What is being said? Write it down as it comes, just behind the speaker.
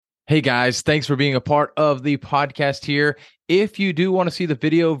Hey guys, thanks for being a part of the podcast here. If you do want to see the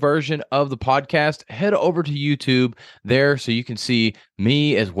video version of the podcast, head over to YouTube there so you can see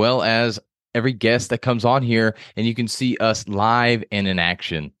me as well as every guest that comes on here and you can see us live and in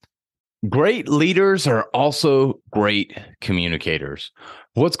action. Great leaders are also great communicators.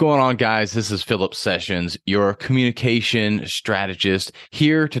 What's going on, guys? This is Philip Sessions, your communication strategist,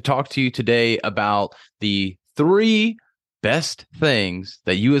 here to talk to you today about the three best things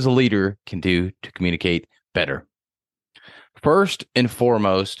that you as a leader can do to communicate better. First and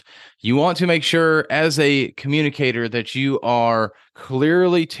foremost, you want to make sure as a communicator that you are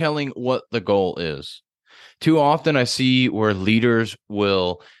clearly telling what the goal is. Too often I see where leaders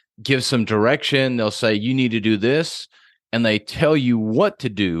will give some direction. They'll say, you need to do this, and they tell you what to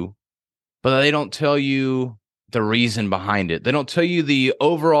do, but they don't tell you the reason behind it. They don't tell you the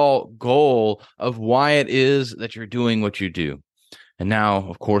overall goal of why it is that you're doing what you do. And now,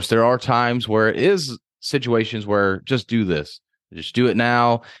 of course, there are times where it is situations where just do this. Just do it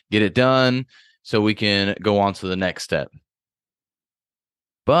now, get it done, so we can go on to the next step.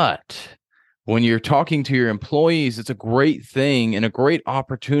 But when you're talking to your employees, it's a great thing and a great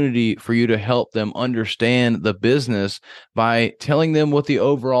opportunity for you to help them understand the business by telling them what the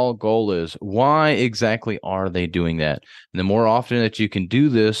overall goal is. Why exactly are they doing that? And the more often that you can do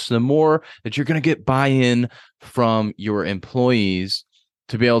this, the more that you're going to get buy-in from your employees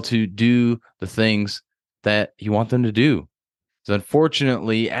to be able to do the things that you want them to do. So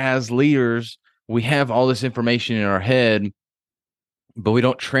unfortunately, as leaders, we have all this information in our head, but we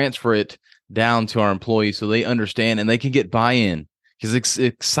don't transfer it down to our employees so they understand and they can get buy-in, because it's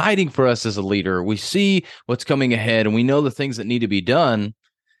exciting for us as a leader. We see what's coming ahead and we know the things that need to be done.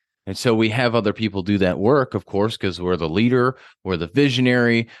 And so we have other people do that work, of course, because we're the leader, we're the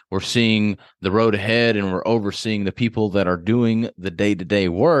visionary, we're seeing the road ahead and we're overseeing the people that are doing the day-to-day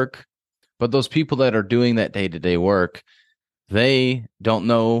work. But those people that are doing that day-to-day work, they don't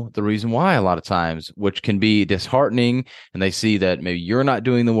know the reason why a lot of times, which can be disheartening. And they see that maybe you're not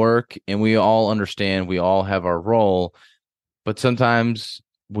doing the work, and we all understand we all have our role. But sometimes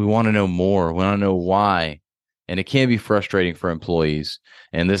we want to know more. We want to know why. And it can be frustrating for employees.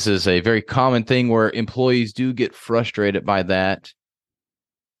 And this is a very common thing where employees do get frustrated by that.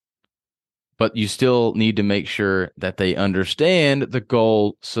 But you still need to make sure that they understand the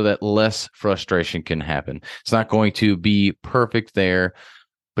goal so that less frustration can happen. It's not going to be perfect there,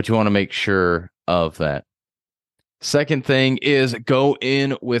 but you want to make sure of that. Second thing is go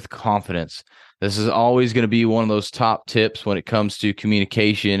in with confidence. This is always going to be one of those top tips when it comes to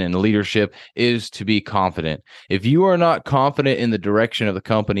communication and leadership, is to be confident. If you are not confident in the direction of the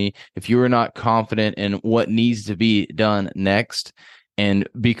company, if you are not confident in what needs to be done next, and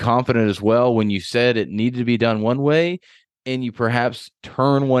be confident as well when you said it needed to be done one way and you perhaps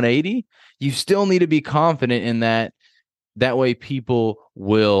turn 180, you still need to be confident in that. That way people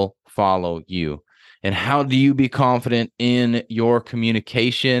will follow you. And how do you be confident in your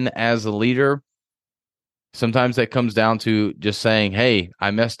communication as a leader? Sometimes that comes down to just saying, hey,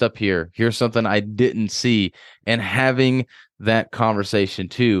 I messed up here. Here's something I didn't see. And having that conversation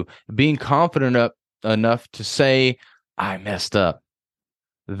too. Being confident enough to say, I messed up.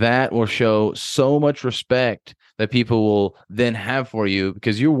 That will show so much respect that people will then have for you,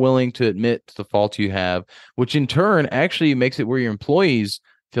 because you're willing to admit to the fault you have, which in turn actually makes it where your employees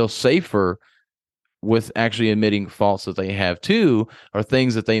feel safer with actually admitting faults that they have too, or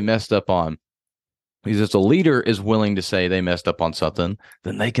things that they messed up on. Because if a leader is willing to say they messed up on something,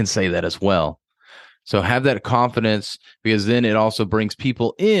 then they can say that as well. So have that confidence, because then it also brings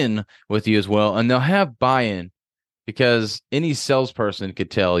people in with you as well, and they'll have buy-in. Because any salesperson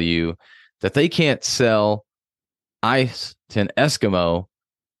could tell you that they can't sell ice to an Eskimo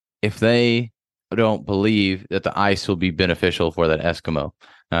if they don't believe that the ice will be beneficial for that Eskimo.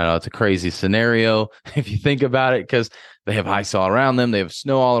 I know it's a crazy scenario if you think about it, because they have ice all around them. They have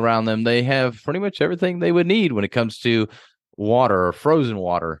snow all around them. They have pretty much everything they would need when it comes to water, or frozen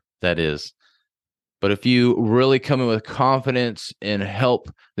water, that is. But if you really come in with confidence and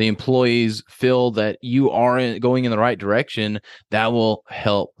help the employees feel that you are going in the right direction, that will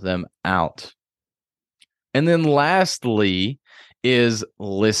help them out. And then lastly is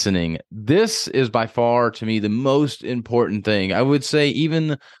listening. This is by far, to me, the most important thing. I would say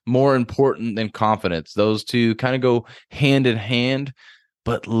even more important than confidence. Those two kind of go hand in hand,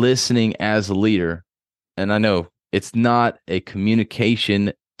 but listening as a leader. And I know it's not a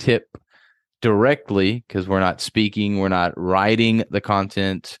communication tip directly, because we're not speaking, we're not writing the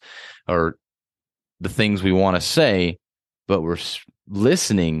content or the things we want to say, but we're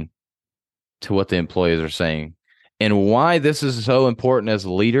listening to what the employees are saying. And why this is so important as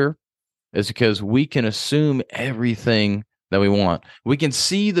a leader is because we can assume everything that we want. We can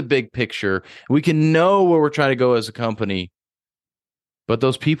see the big picture. We can know where we're trying to go as a company. But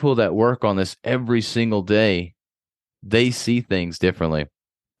those people that work on this every single day, they see things differently.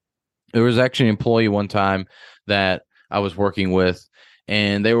 There was actually an employee one time that I was working with,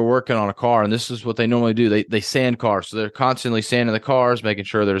 and they were working on a car, and this is what they normally do. They sand cars. So they're constantly sanding the cars, making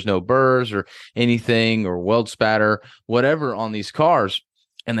sure there's no burrs or anything or weld spatter, whatever on these cars.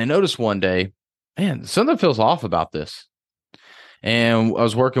 And they noticed one day, man, something feels off about this. And I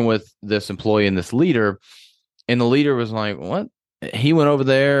was working with this employee and this leader, and the leader was like, what? He went over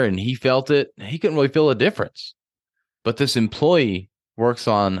there and he felt it. He couldn't really feel a difference. But this employee works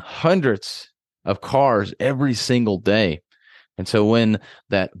on hundreds of cars every single day. And so when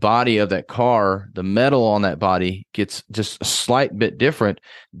that body of that car, the metal on that body gets just a slight bit different,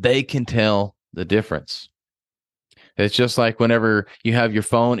 they can tell the difference. It's just like whenever you have your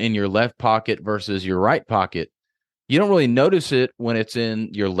phone in your left pocket versus your right pocket, you don't really notice it when it's in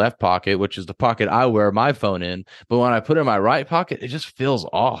your left pocket, which is the pocket I wear my phone in. But when I put it in my right pocket, it just feels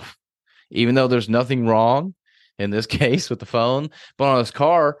off, even though there's nothing wrong in this case with the phone. But on this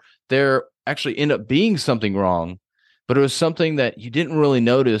car, there actually end up being something wrong. But it was something that you didn't really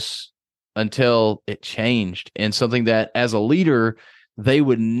notice until it changed, and something that as a leader, they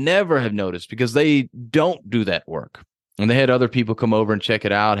would never have noticed because they don't do that work. And they had other people come over and check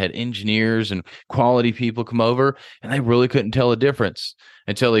it out, had engineers and quality people come over, and they really couldn't tell a difference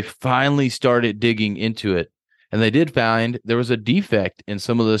until they finally started digging into it. And they did find there was a defect in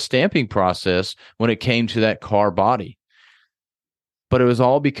some of the stamping process when it came to that car body. But it was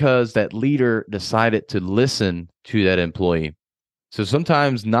all because that leader decided to listen to that employee. So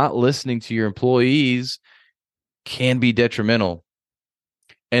sometimes not listening to your employees can be detrimental.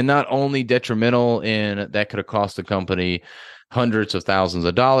 And not only detrimental in that could have cost the company hundreds of thousands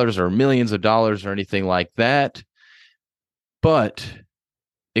of dollars or millions of dollars or anything like that, but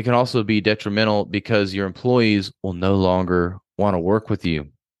it can also be detrimental because your employees will no longer want to work with you.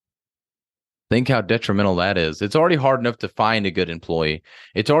 Think how detrimental that is. It's already hard enough to find a good employee.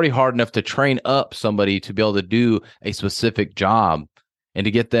 It's already hard enough to train up somebody to be able to do a specific job and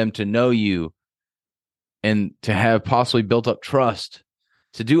to get them to know you and to have possibly built up trust.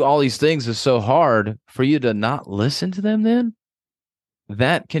 To do all these things is so hard. For you to not listen to them, then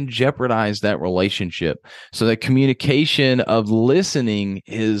that can jeopardize that relationship. So the communication of listening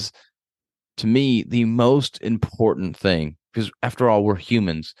is, to me, the most important thing, because after all, we're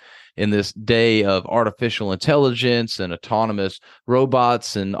humans in this day of artificial intelligence and autonomous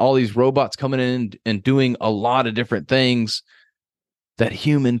robots and all these robots coming in and doing a lot of different things. That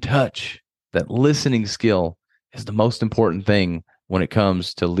human touch, that listening skill is the most important thing when it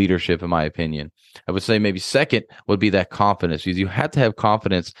comes to leadership, in my opinion. I would say maybe second would be that confidence, because you have to have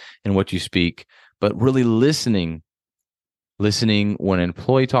confidence in what you speak, but really listening when an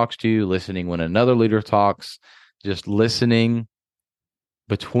employee talks to you, listening when another leader talks, just listening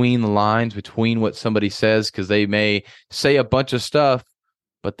between the lines, between what somebody says, because they may say a bunch of stuff,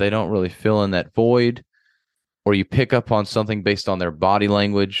 but they don't really fill in that void. Or you pick up on something based on their body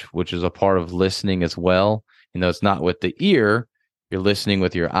language, which is a part of listening as well. It's not with the ear. You're listening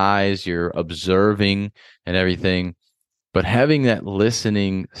with your eyes, you're observing and everything. But having that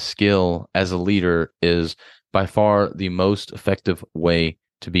listening skill as a leader is by far the most effective way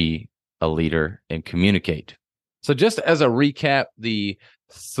to be a leader and communicate. So just as a recap, the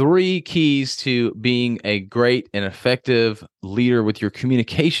 3 keys to being a great and effective leader with your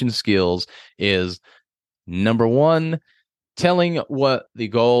communication skills is: number 1, telling what the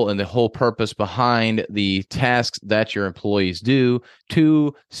goal and the whole purpose behind the tasks that your employees do.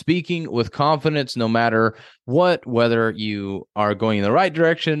 2, speaking with confidence no matter what, whether you are going in the right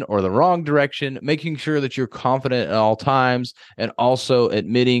direction or the wrong direction, making sure that you're confident at all times, and also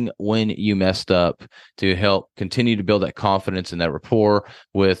admitting when you messed up to help continue to build that confidence and that rapport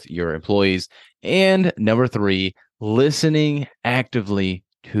with your employees. And number 3, listening actively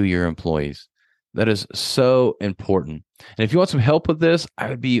to your employees. That is so important. And if you want some help with this, I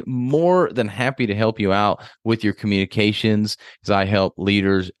would be more than happy to help you out with your communications, because I help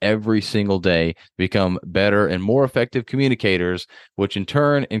leaders every single day become better and more effective communicators, which in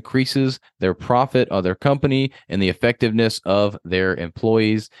turn increases their profit of their company and the effectiveness of their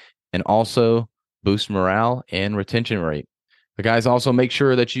employees, and also boost morale and retention rate. But guys, also make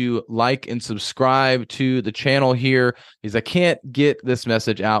sure that you like and subscribe to the channel here, because I can't get this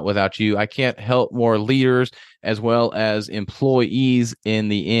message out without you. I can't help more leaders as well as employees in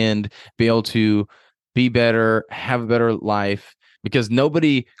the end be able to be better, have a better life, because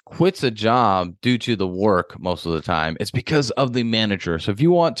nobody quits a job due to the work most of the time. It's because of the manager. So if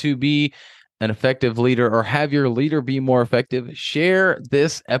you want to be an effective leader or have your leader be more effective, share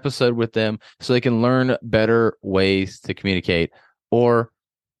this episode with them so they can learn better ways to communicate, or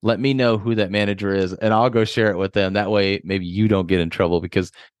let me know who that manager is and I'll go share it with them. That way, maybe you don't get in trouble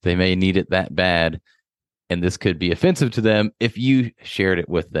because they may need it that bad. And this could be offensive to them if you shared it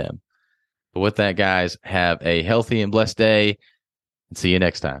with them. But with that, guys, have a healthy and blessed day and see you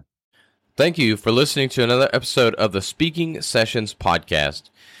next time. Thank you for listening to another episode of the Speaking Sessions podcast.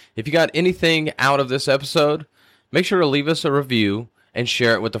 If you got anything out of this episode, make sure to leave us a review and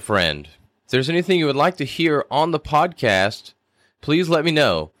share it with a friend. If there's anything you would like to hear on the podcast, please let me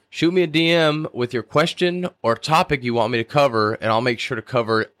know. Shoot me a DM with your question or topic you want me to cover, and I'll make sure to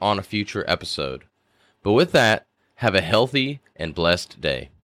cover it on a future episode. But with that, have a healthy and blessed day.